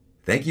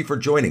Thank you for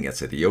joining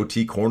us at the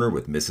OT Corner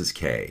with Mrs.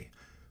 K.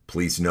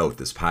 Please note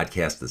this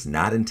podcast does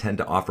not intend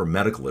to offer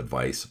medical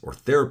advice or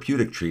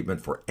therapeutic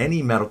treatment for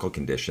any medical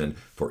condition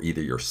for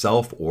either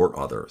yourself or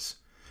others.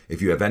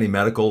 If you have any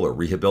medical or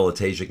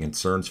rehabilitation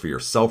concerns for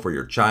yourself or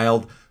your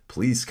child,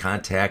 please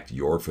contact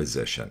your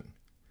physician.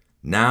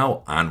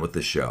 Now, on with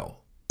the show.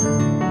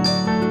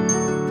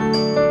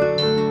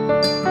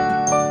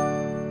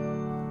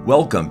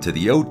 Welcome to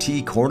the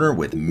OT Corner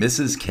with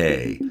Mrs.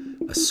 K,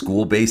 a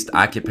school-based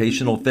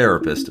occupational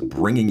therapist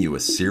bringing you a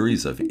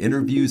series of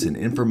interviews and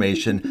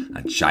information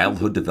on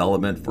childhood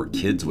development for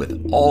kids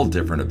with all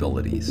different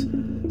abilities.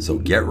 So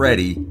get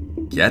ready,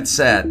 get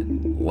set,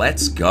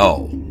 let's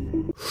go.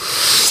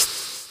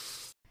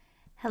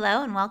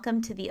 Hello and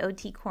welcome to the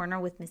OT Corner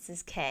with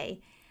Mrs.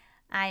 K.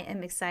 I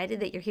am excited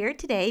that you're here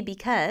today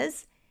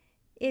because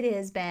it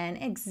has been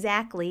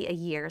exactly a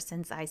year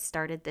since I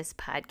started this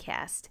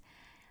podcast.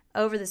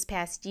 Over this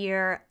past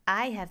year,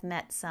 I have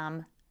met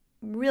some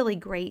really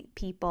great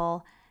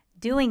people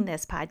doing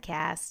this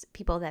podcast,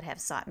 people that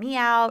have sought me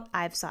out,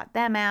 I've sought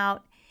them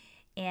out,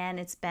 and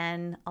it's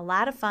been a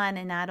lot of fun.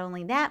 And not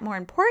only that, more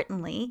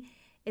importantly,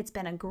 it's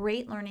been a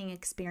great learning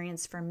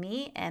experience for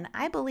me, and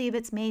I believe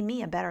it's made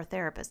me a better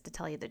therapist, to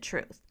tell you the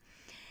truth.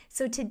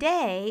 So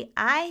today,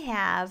 I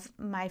have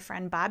my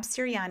friend Bob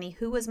Sirianni,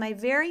 who was my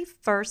very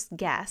first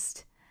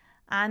guest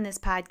on this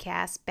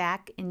podcast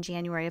back in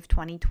January of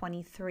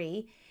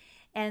 2023.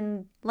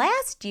 And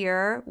last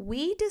year,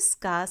 we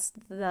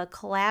discussed the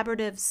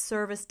collaborative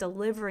service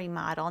delivery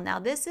model. Now,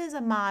 this is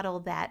a model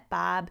that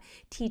Bob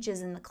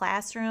teaches in the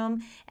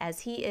classroom,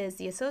 as he is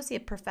the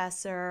associate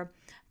professor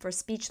for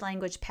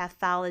speech-language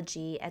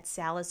pathology at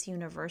Salus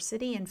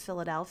University in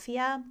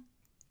Philadelphia.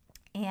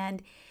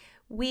 And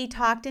we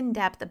talked in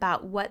depth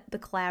about what the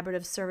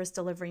collaborative service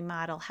delivery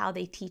model, how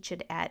they teach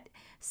it at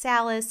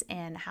Salus,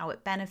 and how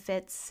it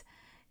benefits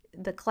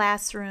the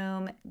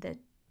classroom, the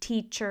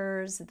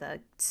teachers, the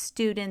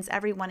students,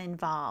 everyone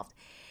involved.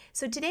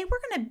 So today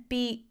we're going to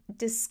be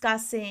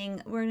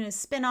we're going to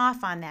spin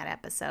off on that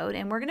episode,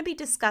 and we're going to be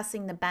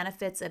discussing the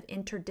benefits of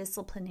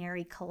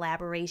interdisciplinary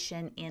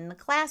collaboration in the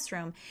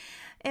classroom.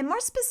 And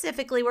more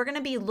specifically, we're going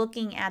to be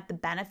looking at the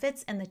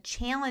benefits and the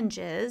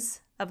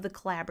challenges of the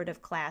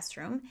collaborative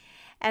classroom,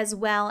 as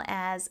well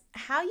as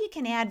how you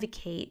can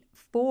advocate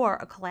for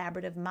a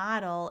collaborative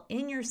model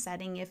in your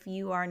setting if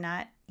you are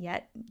not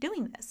yet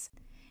doing this.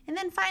 And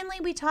then finally,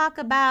 we talk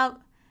about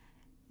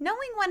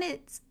knowing when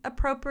it's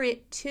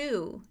appropriate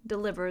to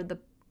deliver the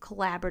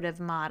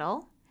collaborative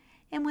model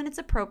and when it's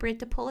appropriate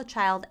to pull a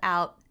child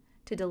out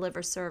to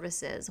deliver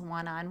services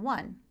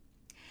one-on-one.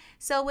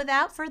 So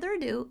without further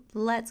ado,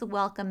 let's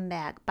welcome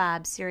back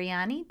Bob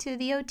Sirianni to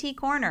the OT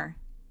Corner.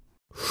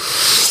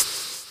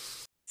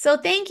 So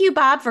thank you,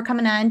 Bob, for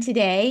coming on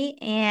today.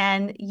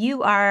 And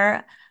you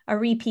are a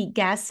repeat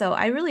guest, so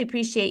I really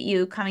appreciate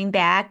you coming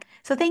back.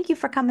 So thank you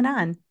for coming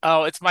on.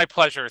 Oh, it's my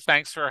pleasure.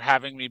 Thanks for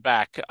having me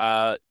back.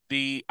 I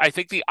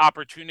think the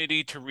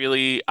opportunity to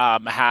really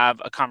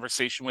have a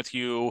conversation with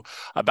you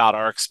about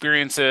our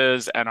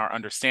experiences and our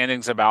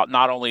understandings about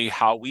not only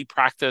how we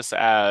practice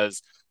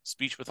as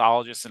speech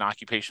pathologists and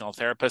occupational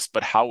therapists,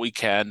 but how we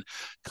can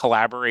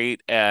collaborate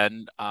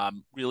and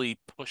really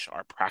push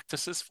our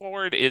practices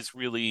forward is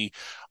really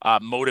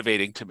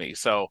motivating to me.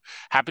 So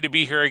happy to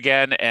be here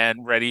again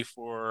and ready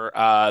for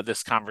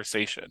this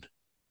conversation.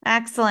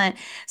 Excellent.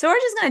 So we're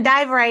just going to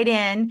dive right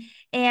in.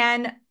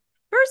 And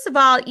first of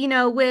all,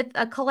 with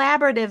a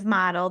collaborative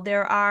model,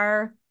 there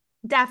are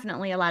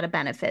definitely a lot of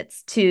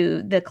benefits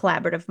to the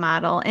collaborative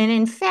model. And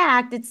in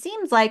fact, it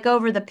seems like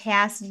over the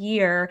past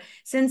year,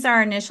 since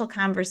our initial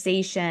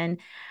conversation,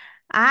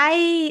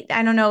 I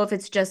don't know if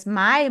it's just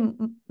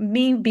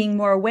me being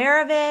more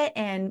aware of it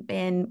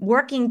and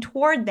working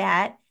toward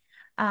that,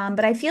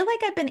 but I feel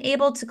like I've been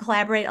able to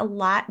collaborate a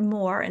lot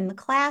more in the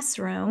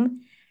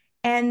classroom.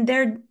 And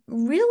there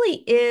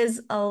really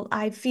is,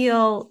 I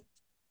feel,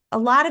 a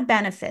lot of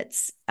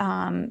benefits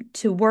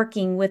to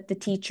working with the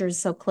teachers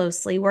so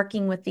closely,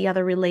 working with the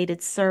other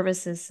related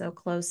services so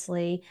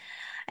closely.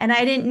 And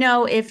I didn't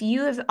know if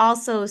you have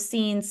also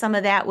seen some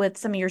of that with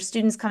some of your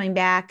students coming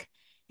back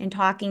and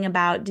talking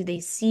about, do they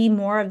see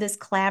more of this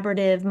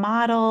collaborative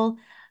model?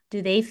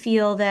 Do they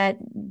feel that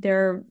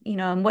they're,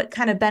 and what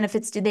kind of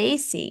benefits do they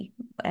see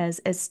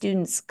as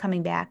students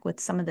coming back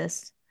with some of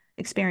this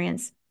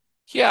experience?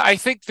 Yeah, I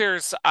think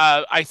there's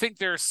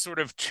sort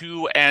of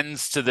two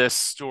ends to this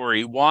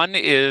story. One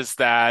is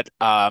that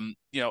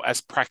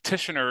as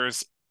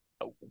practitioners,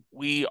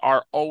 we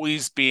are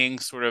always being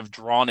sort of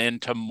drawn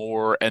into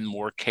more and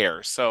more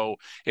care. So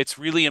it's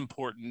really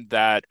important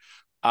that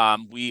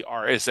we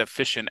are as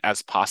efficient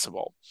as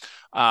possible.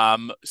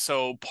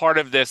 So part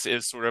of this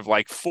is sort of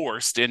like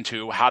forced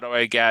into how do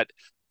I get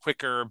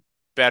quicker,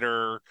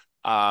 better,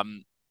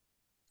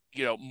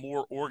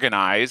 more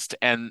organized,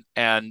 and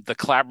the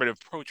collaborative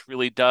approach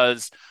really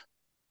does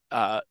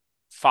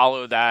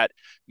follow that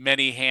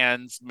many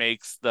hands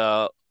makes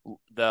the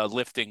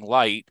lifting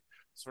light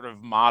sort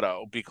of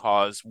motto,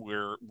 because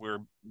we're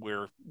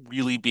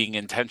really being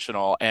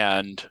intentional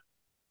and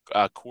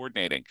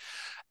coordinating.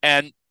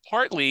 And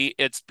partly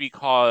it's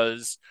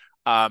because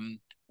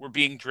we're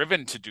being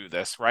driven to do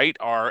this, right?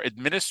 Our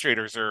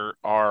administrators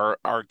are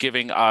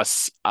giving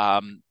us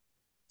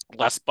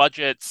less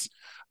budgets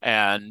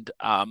and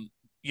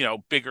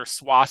bigger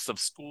swaths of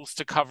schools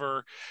to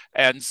cover.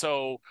 And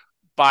so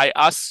by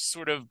us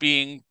sort of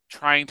being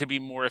trying to be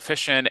more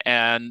efficient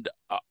and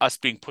us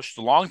being pushed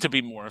along to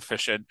be more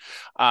efficient,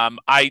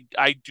 I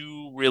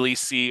do really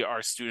see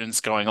our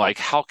students going like,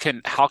 how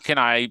can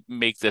I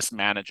make this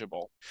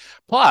manageable?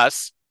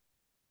 Plus,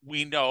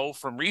 we know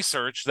from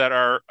research that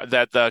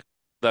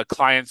the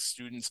clients,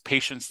 students,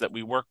 patients that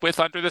we work with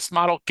under this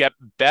model get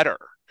better.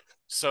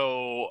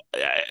 So,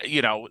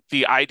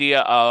 the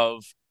idea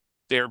of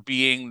there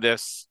being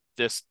this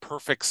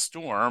perfect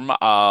storm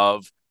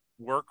of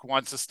work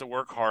wants us to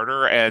work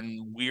harder,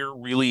 and we're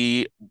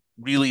really,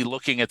 really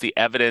looking at the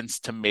evidence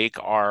to make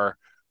our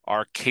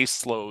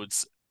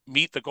caseloads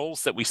meet the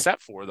goals that we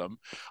set for them.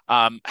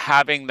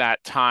 Having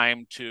that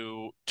time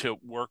to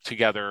work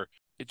together,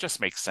 it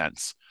just makes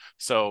sense.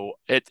 So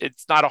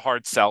it's not a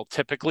hard sell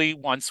typically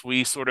once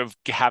we sort of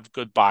have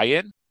good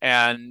buy-in,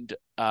 and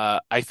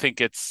I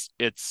think it's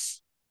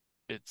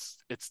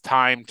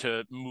time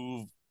to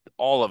move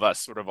all of us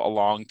sort of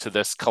along to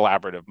this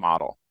collaborative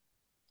model.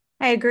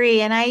 I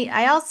agree. And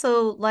I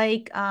also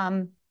like,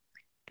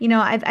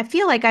 I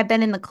feel like I've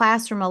been in the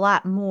classroom a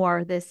lot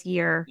more this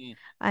year Mm,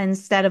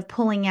 instead of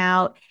pulling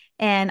out.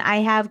 And I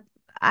have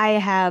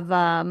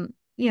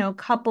a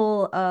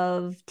couple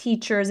of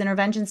teachers,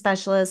 intervention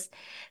specialists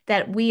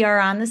that we are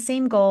on the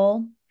same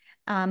goal.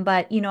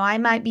 But, I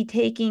might be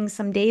taking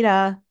some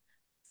data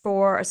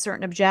for a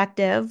certain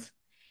objective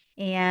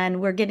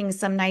and we're getting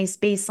some nice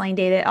baseline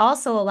data. It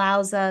also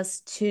allows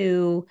us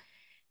to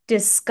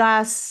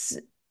discuss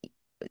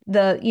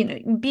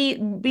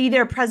be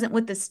there present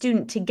with the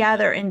student mhm,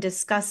 together and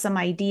discuss some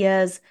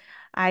ideas.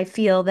 I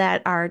feel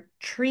that our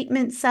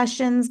treatment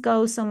sessions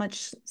go so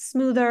much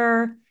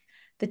smoother.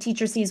 The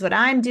teacher sees what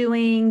I'm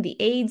doing, the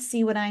aides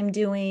see what I'm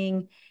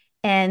doing,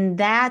 and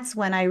that's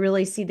when I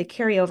really see the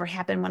carryover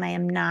happen when I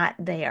am not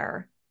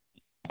there.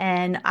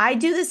 And I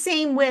do the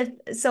same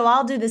so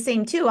I'll do the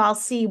same too. I'll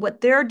see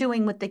what they're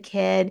doing with the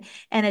kid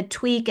and a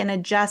tweak and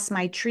adjust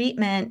my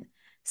treatment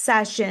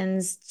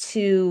sessions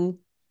to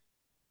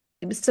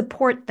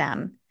support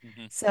them.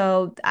 mhm.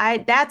 So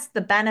that's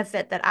the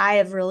benefit that I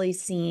have really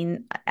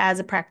seen as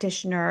a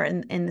practitioner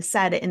in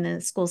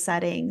the school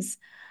settings,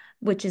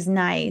 which is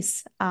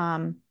nice.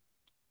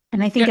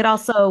 And I think Yeah, it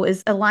also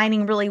is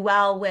aligning really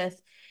well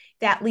with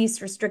that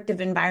least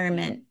restrictive mm,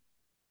 environment,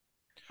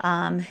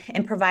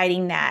 and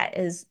providing that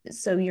is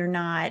so you're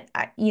not,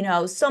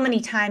 so many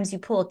times you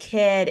pull a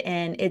kid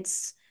and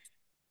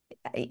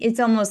it's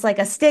almost like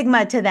a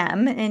stigma to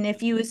them. And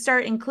if mhm. you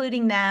start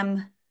including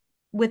them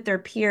with their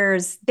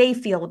peers, they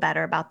feel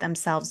better about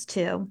themselves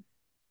too.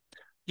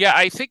 Yeah,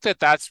 I think that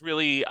that's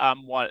really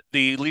what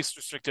the least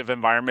restrictive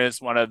environment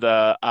is one of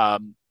the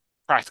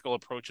practical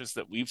approaches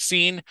that we've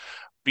seen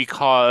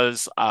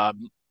because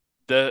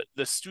the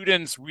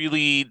students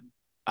really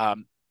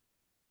um,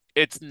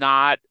 it's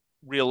not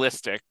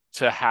realistic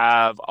to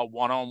have a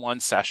one-on-one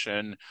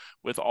session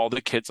with all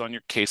the kids on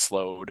your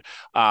caseload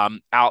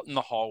out in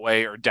the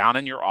hallway or down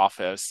in your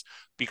office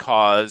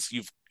because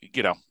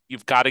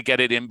you've got to get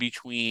it in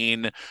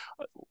between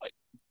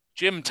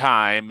gym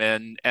time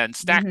and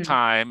snack Mhm.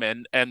 time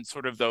and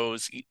sort of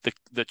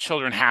the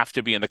children have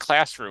to be in the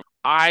classroom.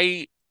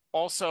 I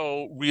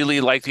also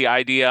really like the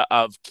idea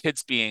of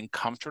kids being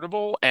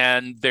comfortable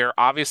and they're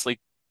obviously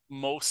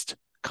most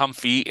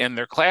comfy in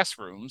their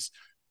classrooms.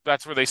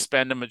 That's where they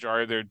spend a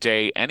majority of their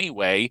day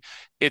anyway.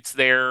 It's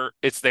their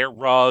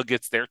rug,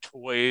 it's their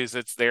toys,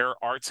 it's their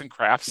arts and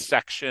crafts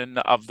section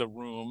of the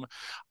room.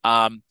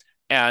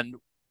 And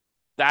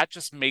that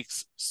just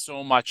makes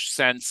so much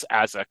sense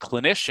as a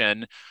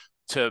clinician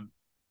to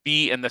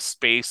be in the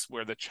space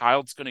where the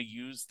child's going to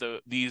use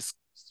these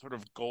sort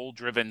of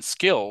goal-driven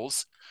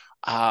skills.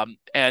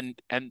 And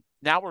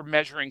now we're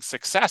measuring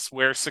success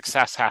where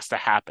success has to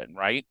happen,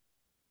 right?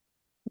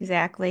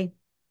 Exactly.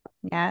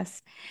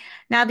 Yes.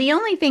 Now, the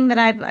only thing that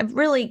I've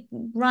really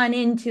run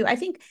into, I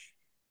think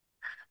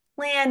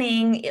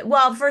planning,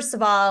 well, first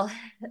of all,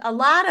 a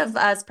lot of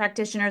us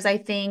practitioners, I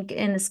think,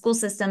 in the school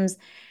systems,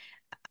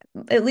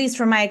 at least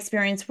from my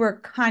experience, we're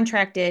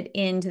contracted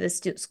into the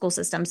school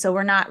system. So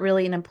we're not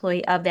really an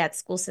employee of that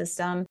school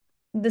system.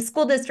 The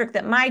school district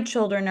that my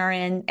children are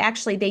in,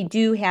 actually, they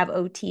do have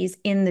OTs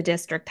in the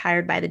district,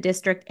 hired by the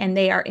district, and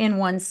they are in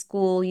one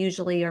school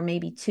usually, or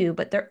maybe two,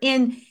 but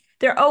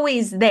they're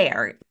always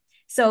there.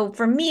 So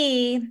for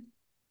me,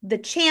 the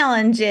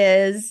challenge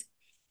is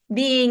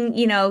being,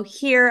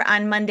 here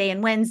on Monday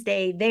and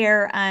Wednesday,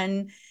 there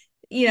on,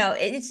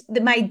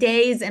 my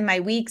days and my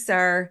weeks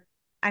are,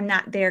 I'm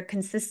not there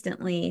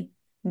consistently.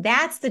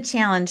 That's the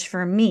challenge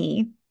for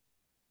me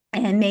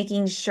and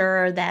making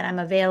sure that I'm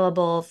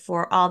available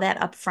for all that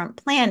upfront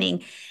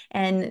planning.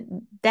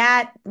 And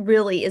that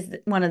really is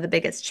one of the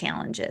biggest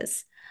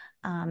challenges,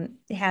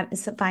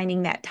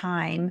 finding that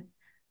time.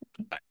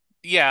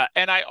 Yeah,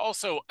 and I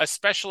also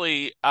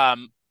especially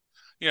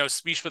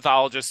speech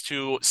pathologists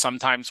who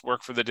sometimes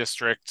work for the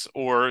district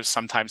or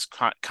sometimes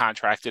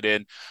contracted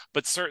in,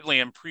 but certainly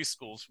in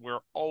preschools, we're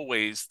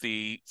always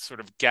the sort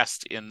of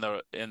guest in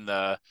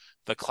the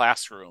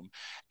classroom,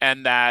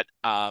 and that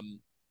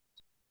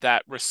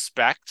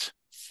respect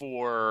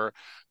for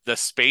the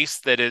space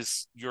that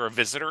is you're a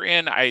visitor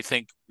in, I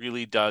think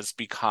really does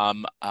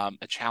become a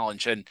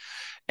challenge.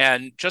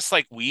 And just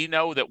like we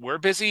know that we're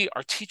busy,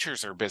 our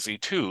teachers are busy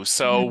too.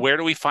 So Mhm. where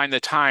do we find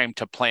the time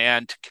to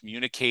plan, to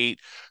communicate,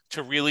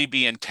 to really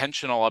be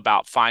intentional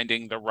about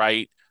finding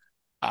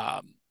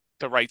um,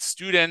 the right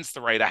students,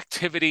 the right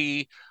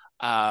activity?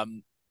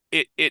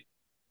 It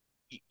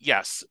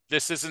yes,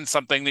 this isn't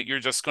something that you're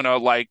just going to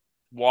like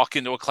walk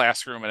into a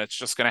classroom and it's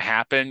just going to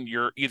happen.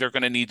 You're either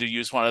going to need to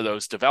use one of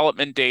those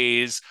development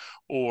days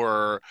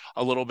or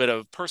a little bit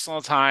of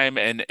personal time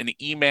and an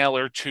email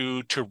or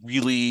two to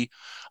really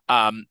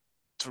um,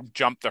 to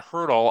jump the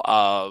hurdle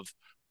of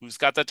who's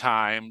got the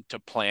time to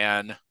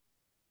plan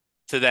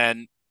to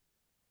then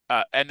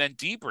and then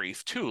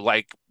debrief too.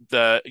 Like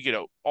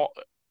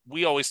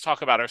we always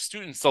talk about our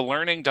students. The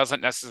learning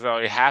doesn't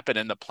necessarily happen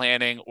in the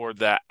planning or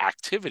the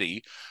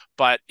activity,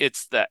 but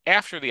it's the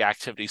after the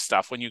activity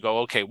stuff when you go,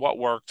 okay, what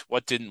worked,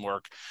 what didn't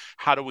work,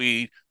 how do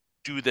we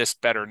do this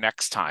better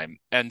next time?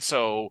 And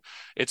so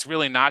it's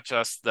really not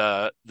just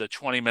the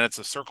 20 minutes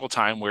of circle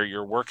time where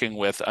you're working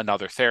with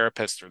another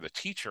therapist or the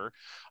teacher.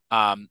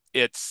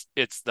 It's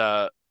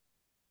the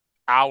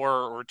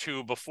hour or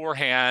two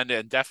beforehand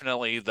and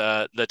definitely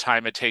the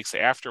time it takes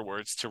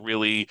afterwards to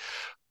really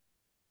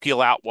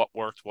peel out what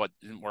worked, what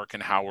didn't work,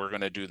 and how we're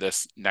going to do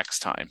this next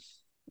time.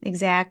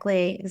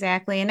 Exactly,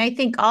 exactly. And I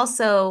think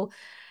also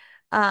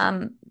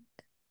um,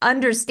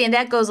 understand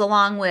that goes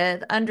along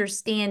with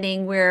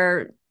understanding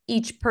where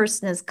each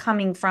person is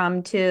coming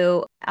from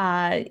too.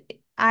 I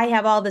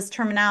have all this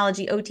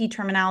terminology, OT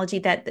terminology,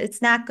 that they're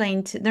not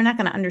going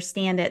to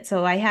understand it.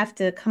 So I have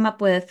to come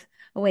up with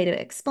a way to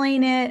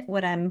explain it,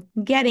 what I'm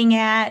getting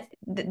at.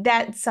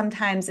 That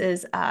sometimes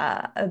is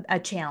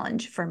a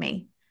challenge for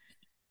me.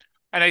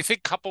 And I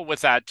think coupled with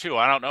that too,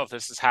 I don't know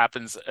if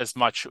happens as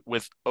much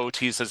with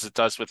OTs as it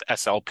does with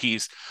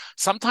SLPs.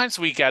 Sometimes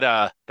we get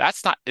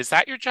that's not, is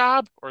that your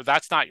job or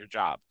that's not your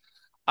job?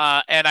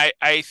 And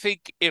I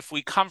think if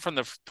we come from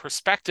the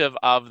perspective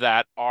of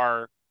that,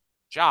 our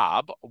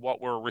job,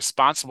 what we're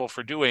responsible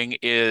for doing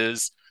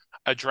is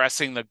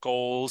addressing the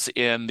goals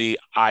in the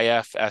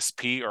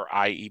IFSP or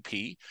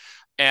IEP.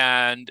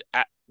 And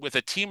with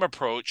a team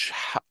approach,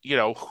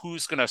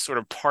 who's going to sort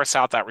of parse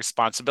out that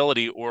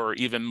responsibility or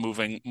even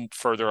moving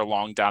further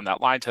along down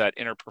that line to that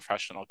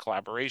interprofessional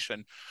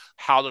collaboration?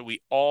 How do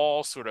we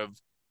all sort of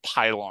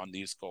pile on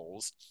these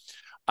goals?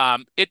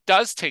 It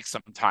does take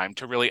some time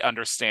to really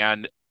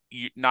understand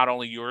not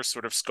only your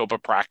sort of scope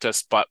of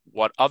practice, but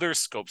what other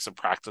scopes of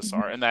practice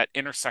are and that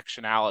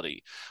intersectionality.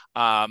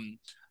 Um,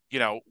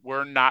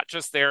 we're not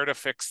just there to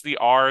fix the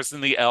R's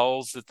and the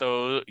L's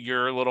that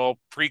your little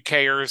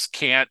pre-Kers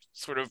can't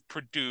sort of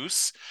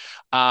produce,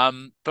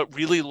 but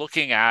really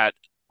looking at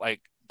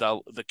like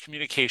the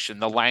communication,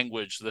 the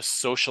language, the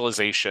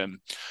socialization,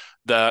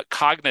 the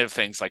cognitive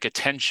things like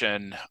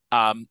attention,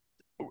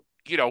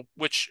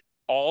 which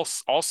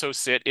also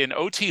sit in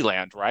OT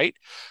land, right?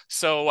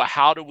 So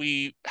how do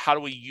we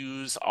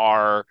use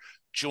our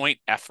joint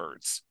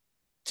efforts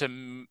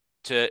to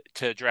to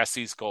address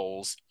these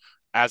goals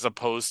as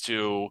opposed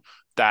to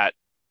that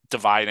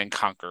divide and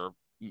conquer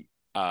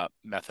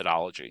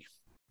methodology?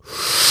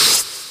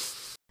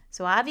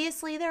 So,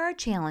 obviously, there are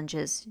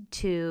challenges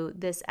to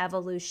this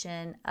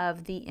evolution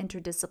of the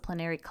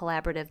interdisciplinary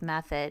collaborative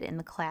method in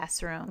the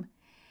classroom.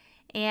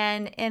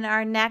 And in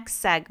our next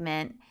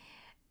segment,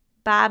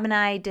 Bob and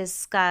I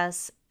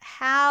discuss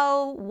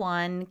how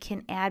one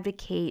can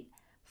advocate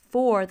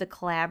for the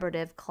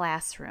collaborative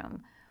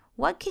classroom.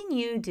 What can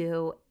you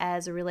do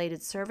as a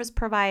related service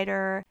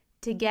provider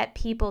to get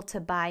people to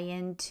buy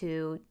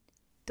into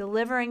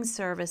delivering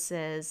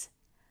services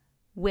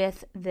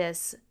with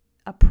this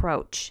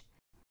approach?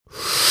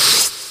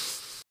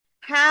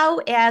 How,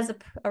 as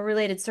a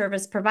related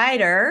service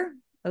provider,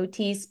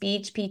 OT,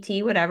 speech,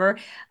 PT, whatever,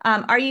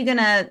 are you going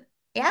to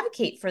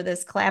advocate for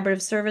this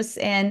collaborative service,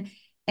 and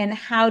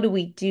how do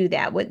we do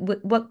that? What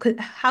would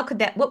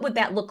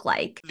that look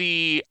like?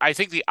 I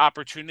think the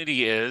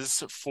opportunity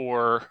is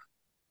for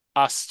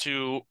us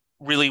to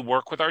really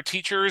work with our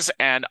teachers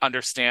and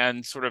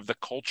understand sort of the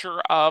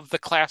culture of the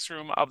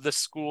classroom of the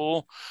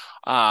school.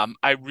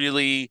 I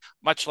really,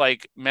 much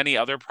like many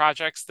other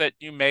projects that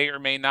you may or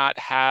may not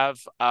have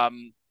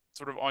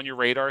sort of on your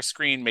radar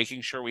screen,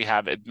 making sure we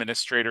have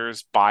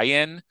administrators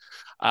buy-in.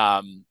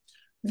 Um,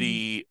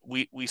 Mhm.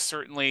 we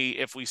certainly,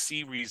 if we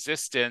see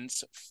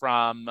resistance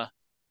from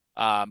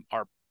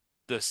our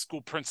the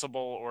school principal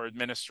or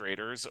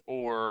administrators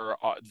or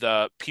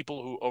the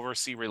people who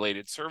oversee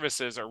related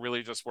services are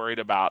really just worried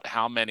about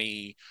how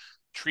many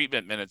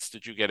treatment minutes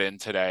did you get in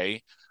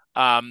today.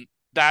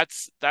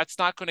 That's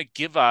not going to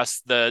give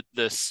us the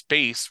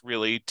space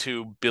really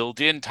to build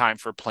in time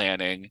for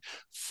planning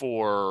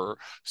for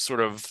sort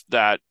of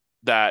that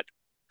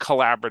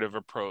collaborative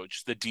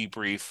approach, the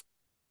debrief,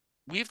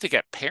 we have to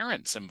get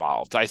parents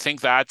involved. I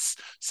think that's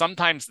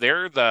sometimes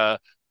they're the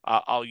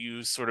I'll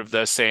use sort of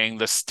the saying,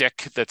 the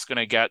stick that's going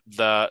to get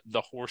the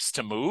horse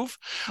to move,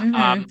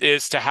 Mm-hmm.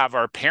 is to have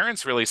our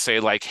parents really say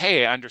like,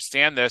 "Hey, I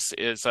understand this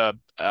is a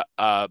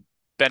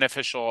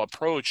beneficial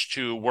approach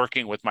to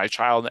working with my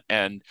child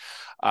and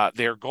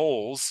their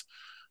goals.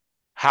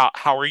 How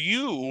are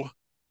you,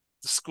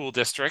 the school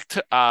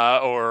district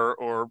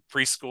or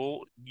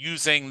preschool,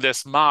 using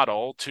this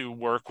model to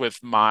work with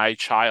my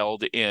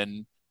child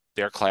in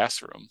their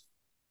classroom?"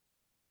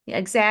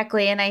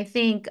 Exactly. And I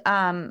think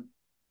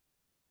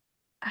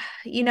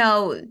you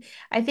know,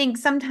 I think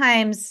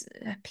sometimes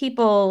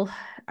people,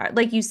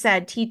 like you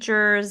said,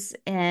 teachers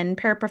and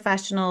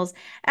paraprofessionals,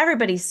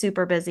 everybody's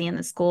super busy in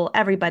the school.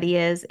 Everybody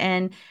is.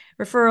 And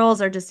referrals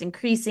are just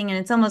increasing. And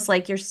it's almost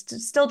like you're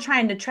still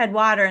trying to tread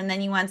water, and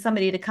then you want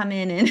somebody to come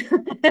in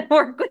and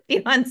work with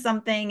you on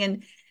something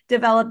and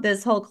develop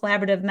this whole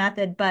collaborative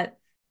method. But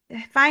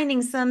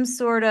finding some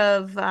sort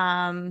of,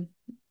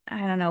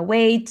 I don't know,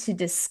 way to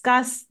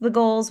discuss the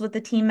goals with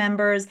the team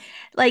members.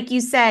 Like you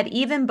said,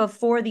 even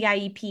before the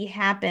IEP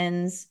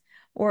happens,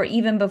 or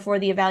even before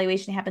the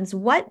evaluation happens,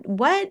 what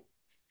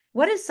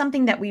is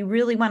something that we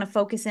really want to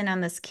focus in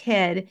on this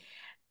kid?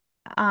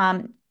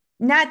 Um,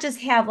 Not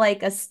just have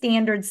like a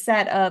standard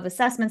set of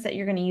assessments that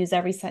you're going to use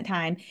every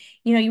time.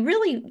 You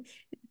really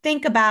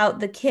think about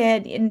the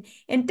kid, and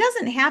it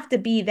doesn't have to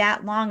be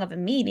that long of a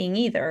meeting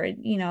either.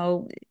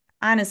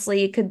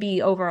 Honestly, it could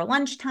be over a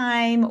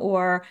lunchtime,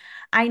 or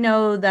I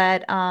know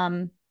that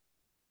one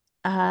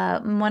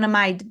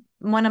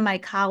of my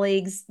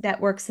colleagues that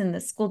works in the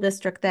school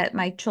district that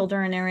my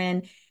children are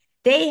in,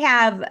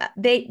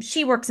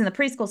 she works in the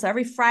preschool, so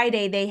every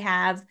Friday they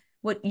have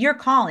what you're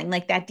calling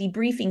like that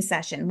debriefing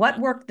session. What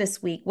worked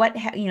this week?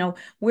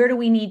 Where do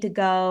we need to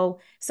go?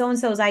 So and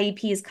so's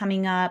IEP is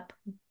coming up.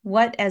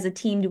 What as a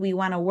team do we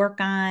want to work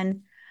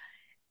on?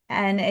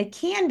 And it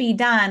can be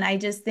done. I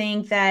just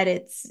think that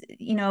it's,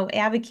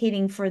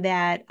 advocating for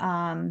that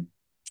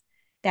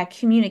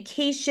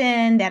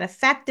communication, that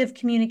effective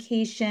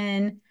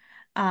communication,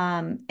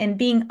 and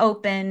being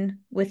open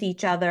with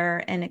each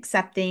other and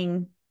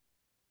accepting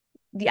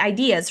the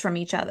ideas from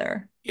each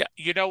other. Yeah,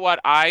 you know what?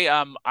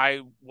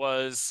 I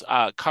was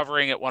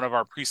covering at one of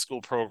our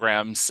preschool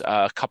programs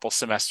a couple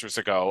semesters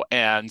ago,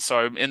 and so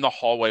I'm in the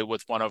hallway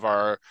with one of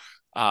our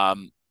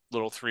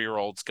little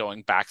 3-year-olds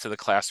going back to the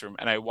classroom,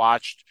 and I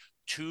watched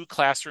two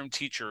classroom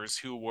teachers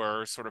who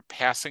were sort of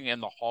passing in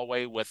the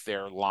hallway with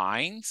their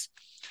lines.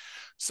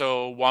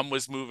 So one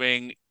was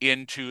moving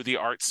into the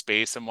art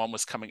space and one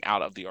was coming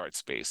out of the art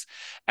space.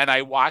 And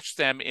I watched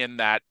them in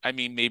that, I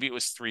mean, maybe it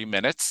was 3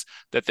 minutes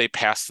that they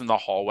passed in the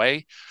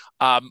hallway.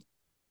 Um,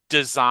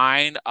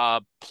 Design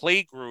a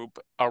play group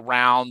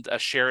around a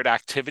shared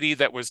activity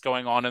that was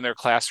going on in their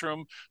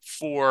classroom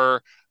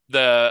for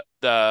the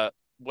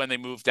when they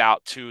moved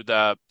out to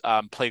the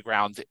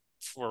playground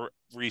for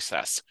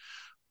recess.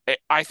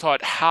 I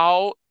thought,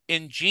 how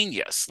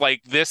ingenious.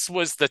 Like, this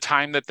was the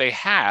time that they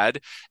had,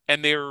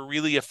 and they were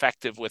really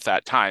effective with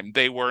that time.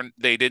 They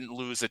didn't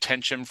lose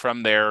attention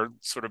from their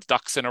sort of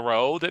ducks in a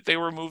row that they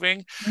were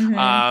moving.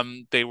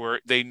 Mm-hmm.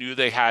 They knew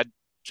they had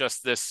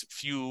just this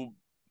few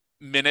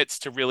minutes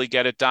to really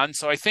get it done.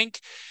 So I think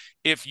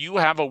if you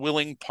have a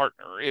willing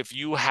partner, if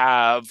you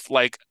have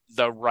like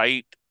the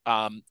right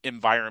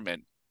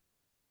environment,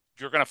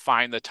 you're going to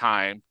find the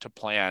time to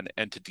plan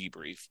and to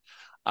debrief.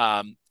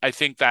 I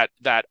think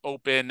that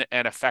open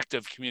and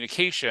effective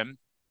communication.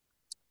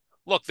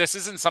 Look, this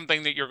isn't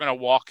something that you're going to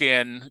walk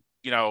in,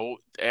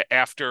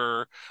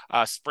 after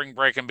spring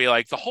break and be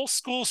like, the whole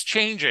school's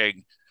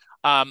changing.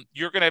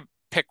 You're going to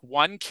pick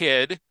one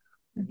kid,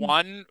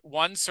 Mm-hmm.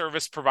 one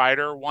service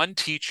provider, one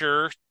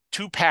teacher,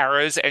 two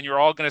paras, and you're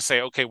all going to say,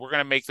 okay, we're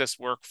going to make this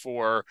work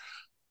for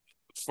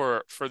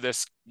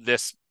this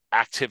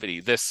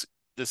activity, this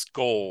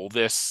goal,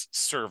 this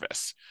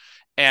service.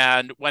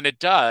 And when it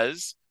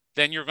does,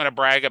 then you're going to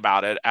brag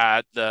about it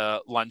at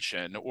the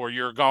luncheon, or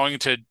you're going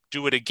to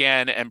do it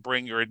again and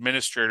bring your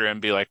administrator and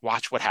be like,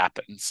 watch what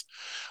happens.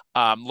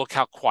 Look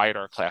how quiet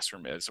our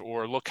classroom is,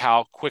 or look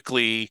how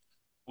quickly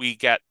we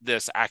get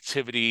this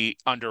activity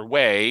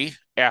underway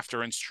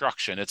after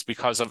instruction. It's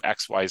because of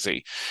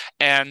XYZ.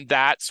 And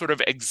that sort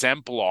of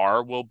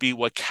exemplar will be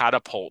what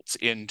catapults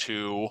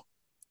into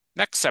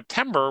next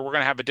September. We're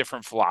going to have a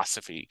different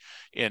philosophy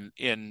in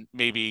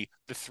maybe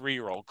the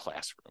 3-year-old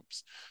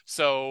classrooms.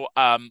 So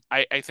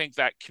I think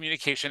that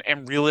communication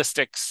and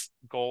realistic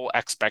goal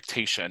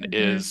expectation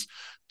Mm-hmm. is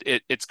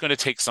it's going to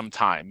take some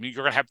time. You're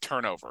going to have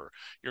turnover.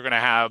 You're going to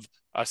have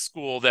a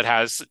school that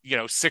has,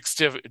 six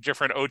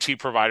different OT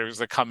providers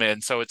that come in.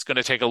 So it's going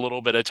to take a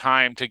little bit of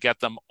time to get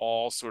them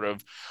all sort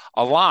of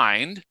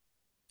aligned.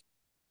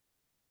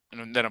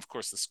 And then, of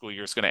course, the school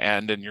year is going to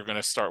end, and you're going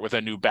to start with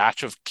a new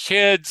batch of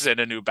kids and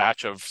a new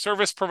batch of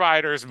service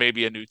providers,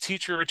 maybe a new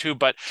teacher or two.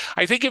 But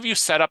I think if you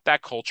set up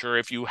that culture,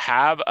 if you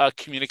have a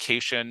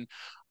communication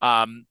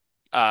um,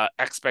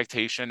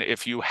 expectation,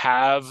 if you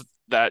have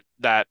that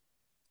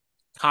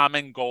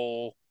common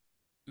goal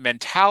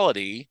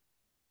mentality,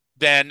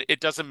 then it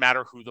doesn't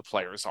matter who the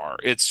players are.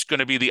 It's going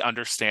to be the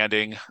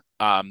understanding.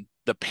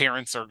 The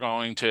parents are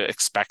going to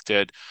expect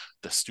it.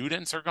 The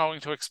students are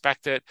going to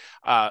expect it.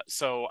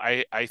 So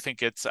I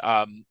think it's,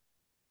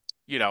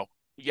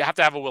 you have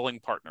to have a willing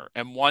partner.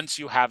 And once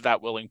you have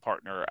that willing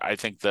partner, I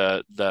think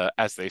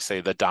as they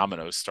say, the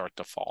dominoes start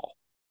to fall.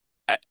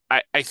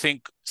 I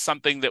think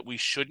something that we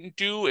shouldn't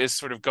do is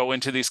sort of go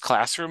into these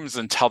classrooms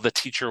and tell the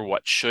teacher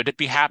what should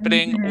be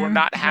happening or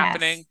not Yes.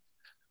 happening.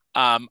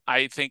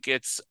 I think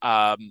it's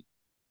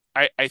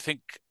I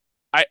think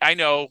I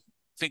know,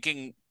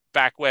 thinking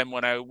back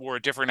when I wore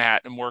a different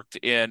hat and worked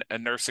in a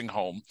nursing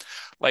home,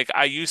 like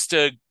I used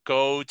to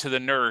go to the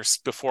nurse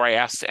before I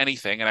asked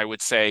anything and I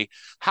would say,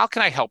 "How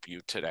can I help you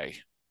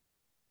today?"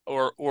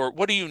 Or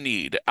what do you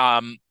need?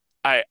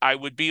 I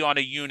would be on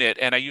a unit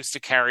and I used to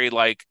carry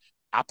like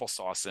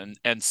applesauce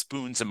and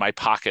spoons in my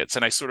pockets,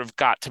 and I sort of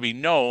got to be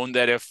known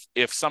that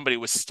if somebody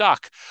was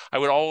stuck,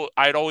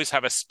 I'd always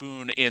have a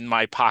spoon in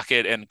my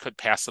pocket and could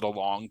pass it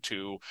along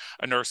to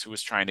a nurse who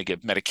was trying to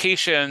give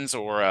medications,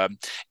 or a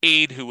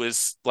aide who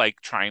was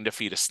like trying to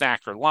feed a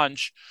snack or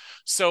lunch.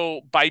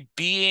 So by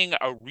being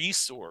a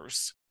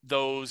resource,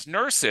 those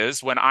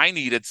nurses, when I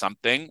needed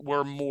something,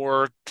 were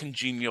more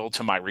congenial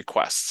to my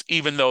requests,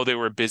 even though they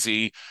were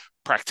busy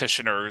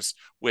practitioners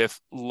with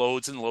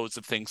loads and loads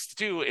of things to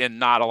do and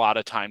not a lot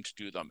of time to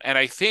do them. And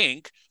I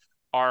think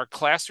our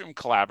classroom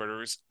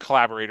collaborators,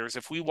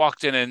 if we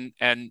walked in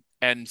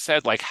and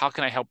said, like, how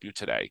can I help you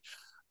today?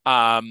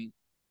 Um,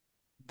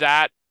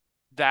 that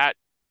that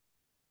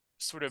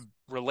sort of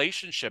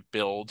relationship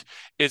build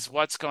is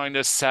what's going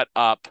to set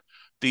up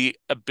the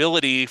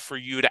ability for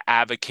you to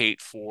advocate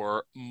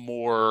for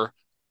more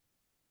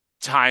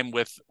time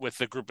with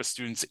the group of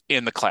students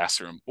in the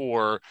classroom,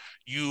 or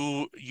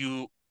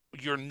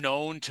you're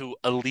known to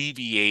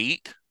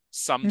alleviate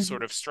some Mhm.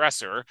 sort of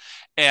stressor.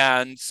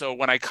 And so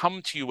when I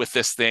come to you with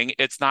this thing,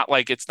 it's not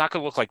going to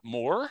look like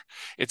more.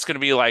 It's going to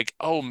be like,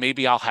 oh,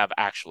 maybe I'll have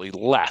actually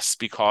less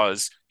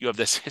because you have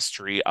this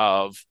history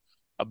of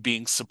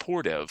being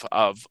supportive,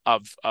 of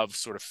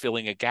sort of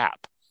filling a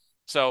gap.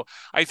 So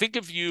I think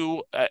if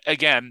you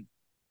again,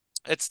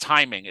 it's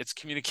timing, it's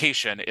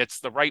communication, it's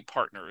the right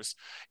partners,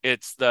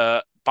 it's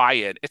the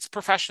buy-in, it's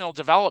professional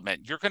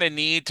development. You're going to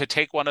need to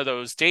take one of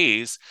those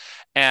days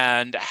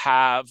and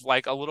have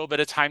like a little bit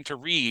of time to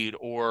read,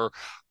 or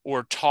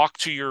talk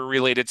to your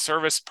related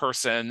service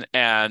person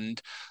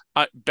and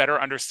better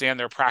understand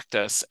their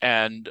practice,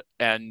 and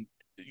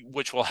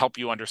which will help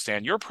you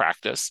understand your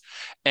practice,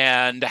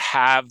 and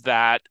have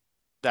that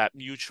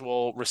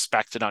mutual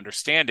respect and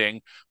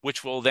understanding,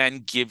 which will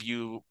then give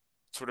you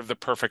sort of the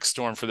perfect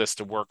storm for this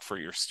to work for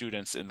your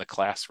students in the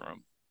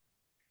classroom.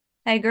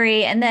 I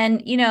agree. And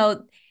then,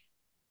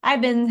 I've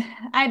been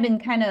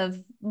kind of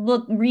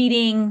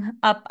reading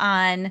up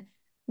on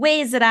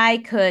ways that I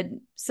could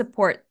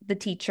support the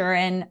teacher,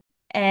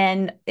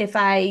 and if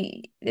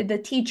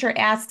the teacher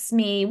asks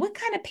me, what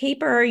kind of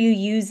paper are you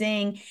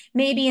using?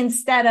 Maybe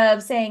instead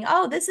of saying,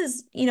 oh, this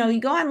is, you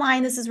go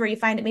online, this is where you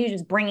find it, maybe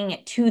just bringing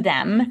it to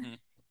them, Mm-hmm.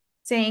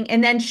 saying,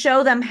 and then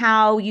show them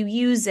how you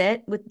use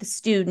it with the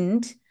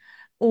student.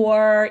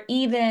 Or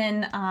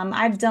even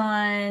I've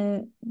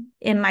done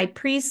in my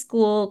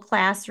preschool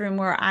classroom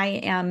where I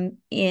am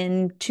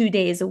in 2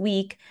 days a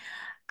week,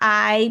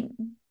 I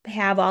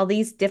have all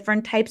these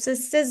different types of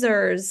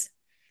scissors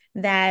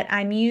that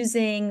I'm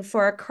using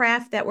for a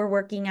craft that we're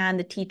working on.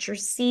 The teacher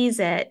sees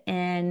it,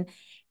 and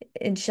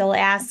she'll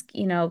ask,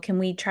 can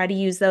we try to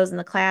use those in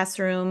the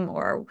classroom,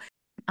 or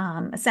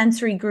a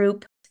sensory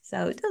group.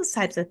 So those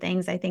types of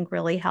things I think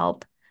really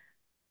help.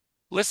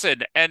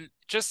 Listen, and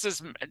just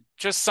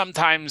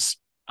sometimes,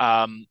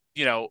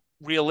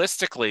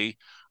 realistically,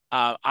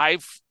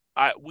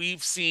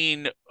 we've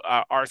seen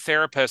our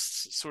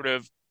therapists sort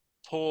of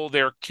pull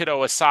their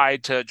kiddo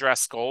aside to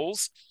address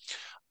goals,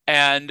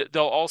 and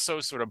they'll also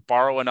sort of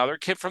borrow another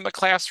kid from the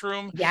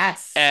classroom,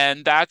 Yes.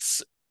 and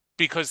that's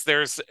because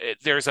there's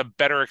a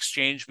better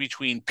exchange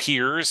between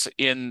peers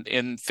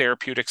in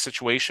therapeutic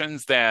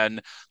situations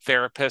than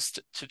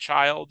therapist to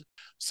child.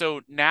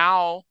 So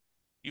now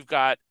you've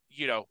got,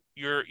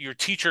 your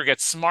teacher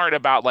gets smart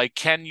about, like,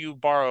 can you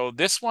borrow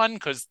this one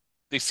because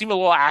they seem a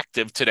little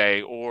active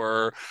today,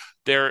 or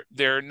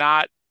they're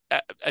not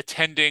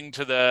attending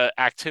to the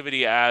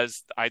activity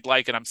as I'd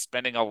like, and I'm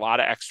spending a lot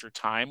of extra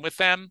time with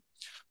them.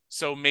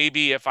 So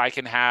maybe if I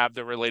can have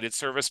the related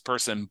service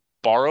person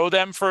borrow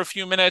them for a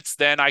few minutes,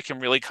 then I can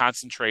really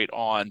concentrate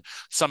on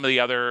some of the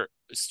other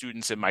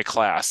students in my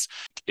class.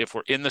 If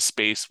we're in the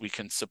space, we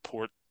can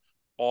support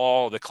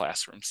all the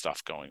classroom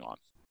stuff going on.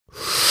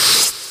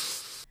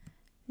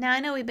 Now, I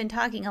know we've been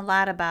talking a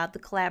lot about the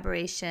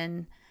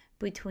collaboration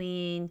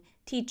between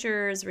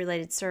teachers,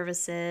 related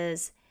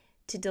services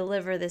to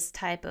deliver this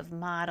type of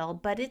model,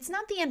 but it's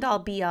not the end all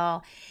be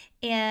all.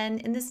 And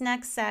in this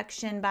next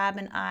section, Bob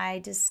and I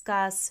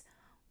discuss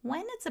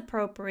when it's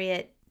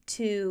appropriate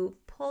to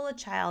pull a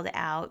child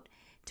out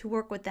to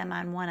work with them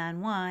on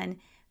one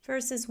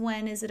versus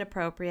when is it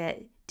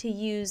appropriate to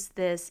use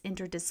this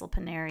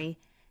interdisciplinary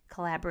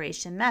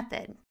collaboration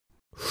method.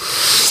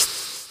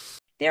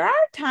 there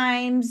are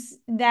times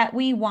that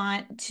we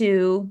want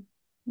to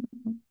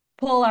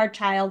pull our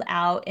child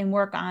out and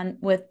work on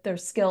with their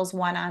skills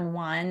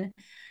one-on-one.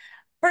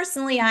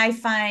 Personally, I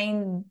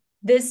find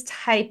this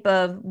type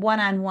of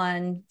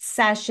one-on-one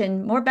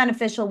session more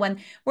beneficial when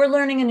we're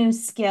learning a new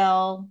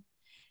skill,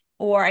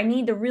 or I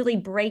need to really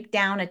break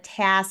down a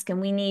task and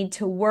we need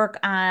to work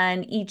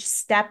on each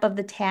step of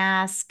the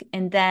task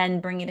and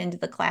then bring it into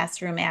the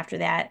classroom after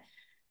that.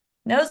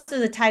 Those are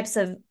the types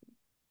of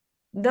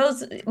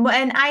those,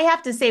 and I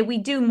have to say we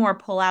do more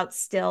pull-outs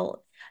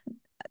still,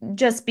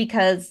 just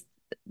because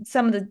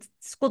some of the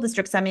school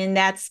districts, I mean,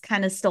 that's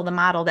kind of still the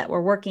model that we're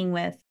working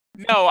with.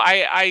 No,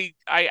 I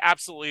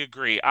absolutely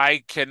agree.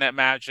 I can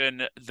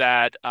imagine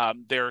that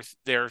there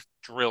are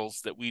drills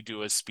that we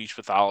do as speech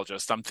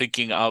pathologists. I'm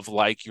thinking of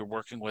like you're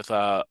working with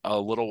a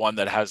little one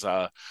that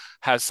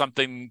has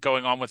something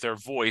going on with their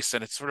voice,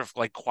 and it's sort of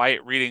like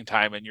quiet reading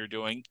time, and you're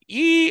doing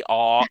ee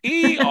aw,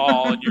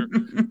 and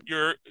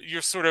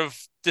you're sort of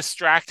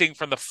distracting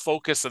from the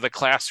focus of the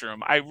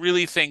classroom. I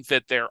really think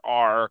that there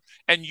are,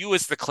 and you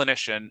as the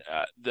clinician,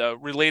 the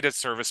related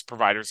service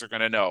providers are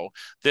going to know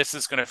this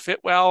is going to fit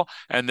well,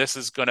 and this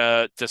is going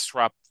to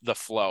disrupt the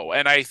flow.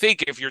 And I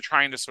think if you're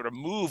trying to sort of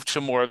move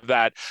to more of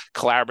that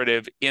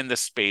collaborative in the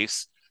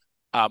space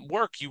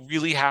work, you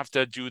really have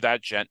to do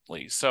that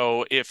gently.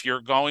 So if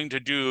you're going to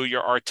do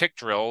your artic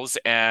drills,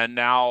 and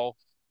now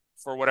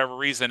for whatever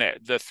reason,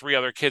 the three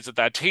other kids at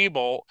that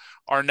table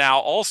are now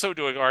also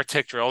doing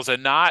artic drills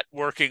and not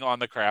working on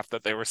the craft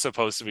that they were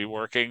supposed to be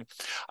working,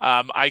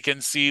 I can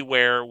see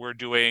where we're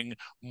doing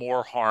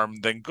more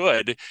harm than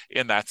good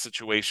in that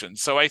situation.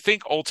 So I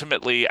think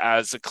ultimately,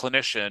 as a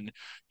clinician,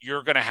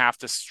 you're going to have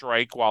to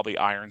strike while the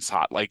iron's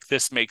hot. Like,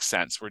 this makes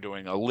sense. We're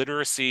doing a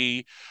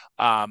literacy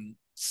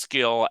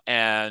skill,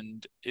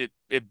 and it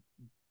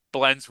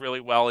blends really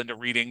well into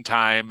reading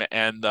time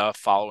and the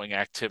following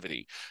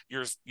activity.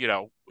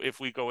 If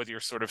we go with your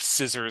sort of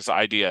scissors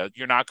idea,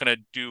 you're not going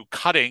to do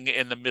cutting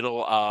in the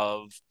middle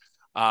of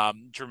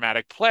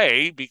dramatic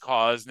play,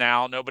 because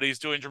now nobody's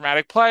doing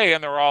dramatic play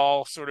and they're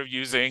all sort of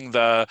using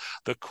the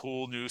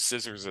cool new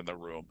scissors in the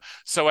room.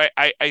 So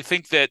I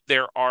think that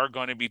there are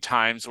going to be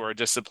times where a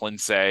discipline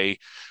say,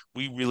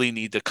 we really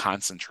need to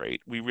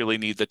concentrate. We really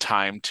need the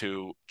time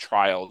to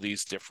trial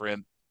these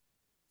different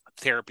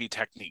therapy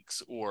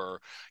techniques,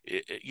 or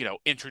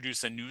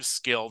introduce a new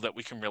skill that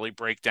we can really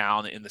break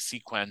down in the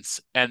sequence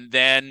and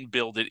then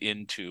build it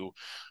into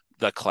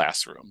the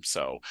classroom.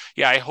 So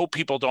yeah, I hope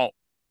people don't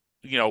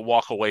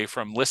walk away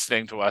from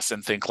listening to us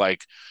and think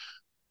like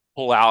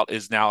pull out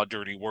is now a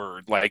dirty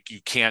word, like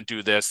you can't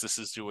do this,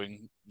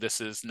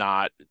 this is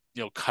not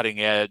cutting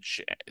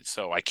edge,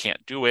 so I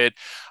can't do it.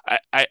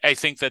 I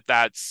think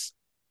that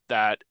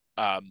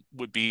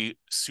would be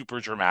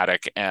super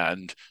dramatic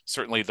and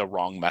certainly the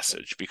wrong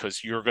message,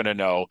 because you're going to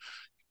know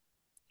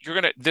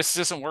this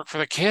doesn't work for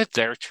the kid.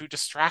 They're too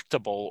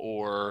distractible,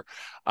 or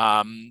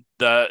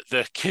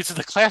the kids in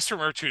the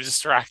classroom are too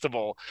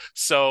distractible.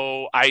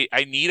 So I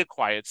need a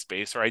quiet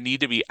space, or I need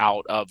to be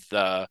out of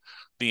the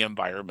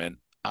environment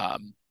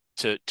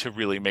to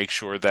really make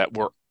sure that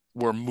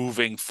we're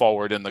moving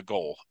forward in the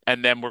goal,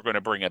 and then we're going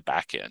to bring it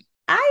back in.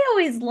 I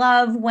always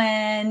love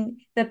when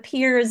the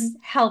peers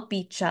help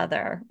each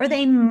other or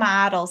they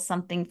model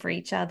something for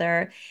each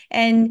other.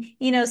 And,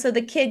 so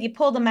the kid, you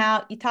pull them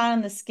out, you taught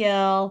them the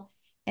skill,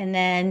 and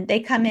then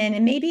they come in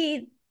and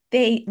maybe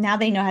now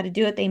they know how to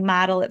do it. They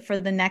model it for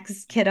the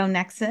next kiddo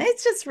next. And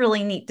it's just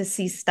really neat to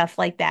see stuff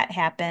like that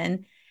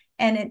happen.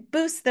 And it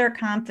boosts their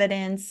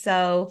confidence.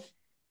 So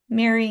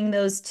marrying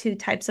those two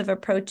types of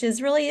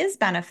approaches really is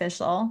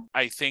beneficial.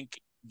 I think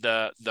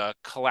the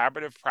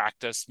collaborative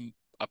practice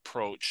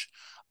approach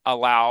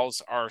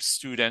allows our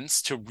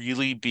students to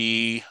really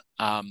be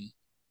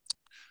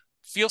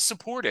feel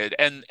supported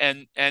and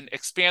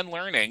expand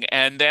learning,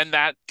 and then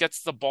that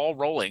gets the ball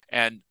rolling.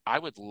 And I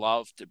would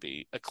love to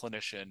be a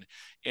clinician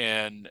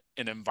in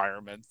an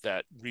environment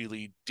that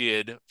really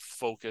did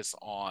focus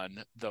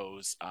on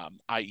those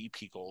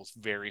IEP goals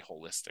very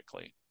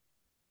holistically.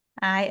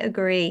 I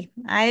agree.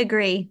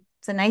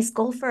 It's a nice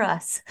goal for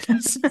us.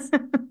 Yes.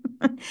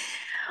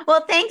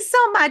 Well, thanks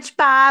so much,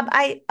 Bob.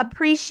 I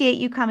appreciate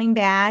you coming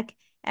back.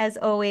 As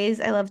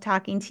always, I love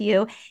talking to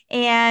you.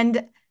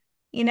 And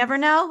you never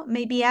know,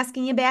 maybe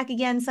asking you back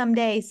again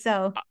someday.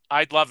 So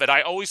I'd love it.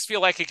 I always feel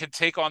like it could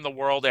take on the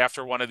world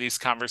after one of these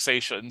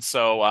conversations.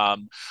 So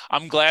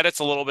I'm glad it's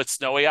a little bit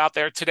snowy out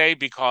there today,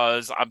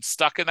 because I'm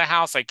stuck in the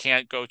house. I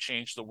can't go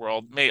change the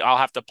world. I'll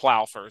have to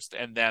plow first,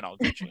 and then I'll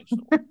go change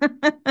the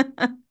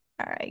world.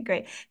 All right,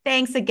 great.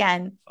 Thanks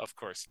again. Of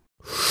course.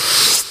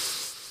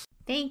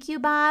 Thank you,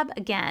 Bob,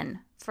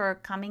 again for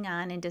coming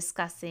on and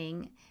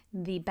discussing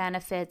the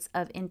benefits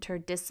of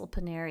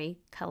interdisciplinary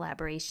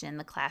collaboration in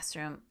the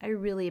classroom. I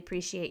really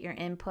appreciate your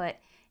input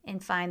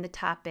and find the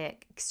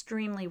topic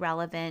extremely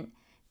relevant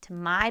to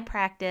my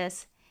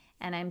practice,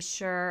 and I'm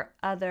sure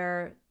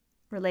other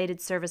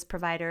related service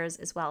providers,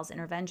 as well as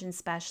intervention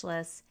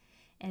specialists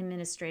and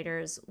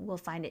administrators, will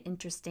find it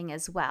interesting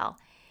as well.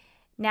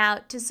 Now,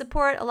 to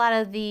support a lot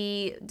of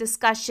the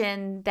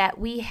discussion that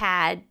we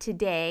had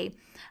today,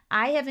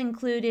 I have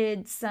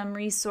included some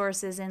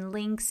resources and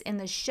links in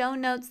the show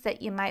notes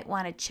that you might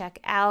want to check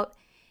out.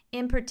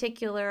 In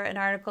particular, an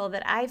article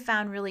that I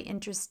found really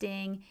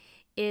interesting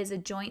is a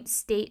joint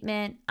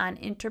statement on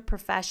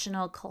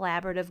interprofessional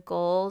collaborative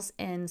goals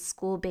in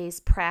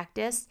school-based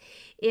practice.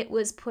 It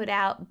was put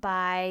out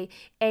by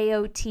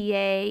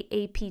AOTA,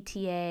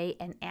 APTA,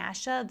 and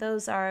ASHA.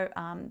 Those are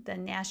the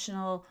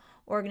national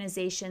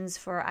organizations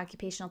for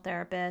occupational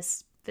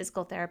therapists,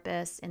 physical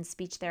therapists, and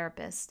speech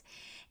therapists.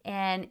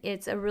 And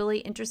it's a really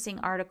interesting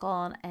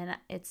article, and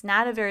it's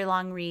not a very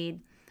long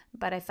read,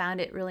 but I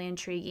found it really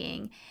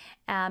intriguing.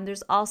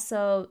 There's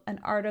also an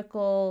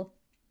article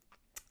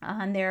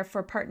on there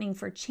for Partnering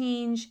for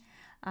Change,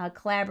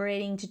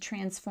 collaborating to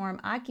transform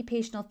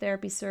occupational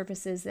therapy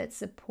services that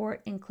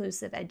support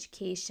inclusive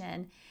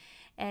education.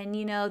 And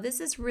this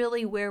is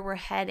really where we're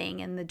heading,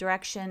 in the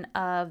direction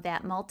of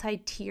that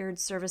multi-tiered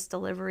service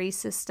delivery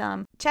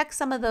system. Check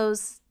some of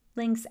those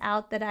links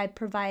out that I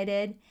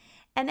provided.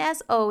 And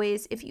as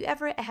always, if you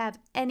ever have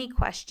any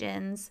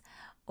questions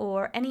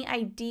or any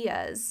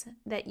ideas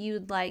that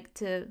you'd like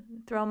to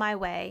throw my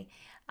way,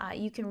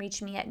 you can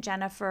reach me at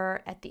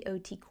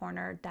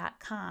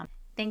jennifer@theotcorner.com.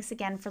 Thanks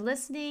again for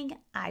listening.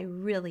 I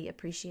really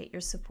appreciate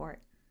your support.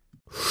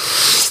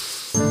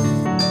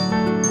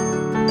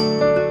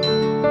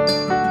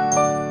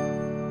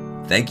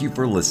 Thank you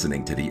for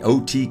listening to the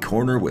OT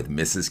Corner with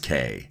Mrs.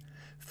 K.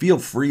 Feel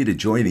free to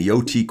join the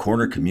OT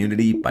Corner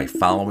community by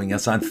following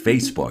us on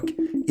Facebook,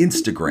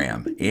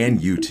 Instagram,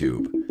 and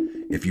YouTube.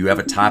 If you have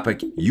a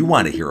topic you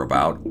want to hear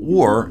about,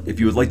 or if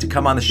you would like to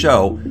come on the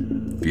show,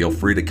 feel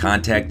free to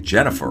contact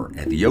Jennifer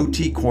at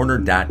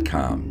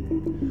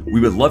theotcorner.com. We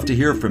would love to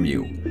hear from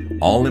you.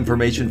 All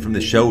information from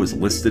the show is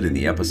listed in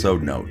the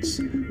episode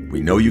notes.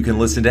 We know you can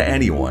listen to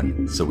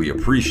anyone, so we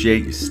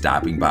appreciate you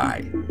stopping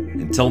by.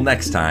 Until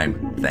next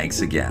time,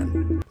 thanks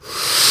again.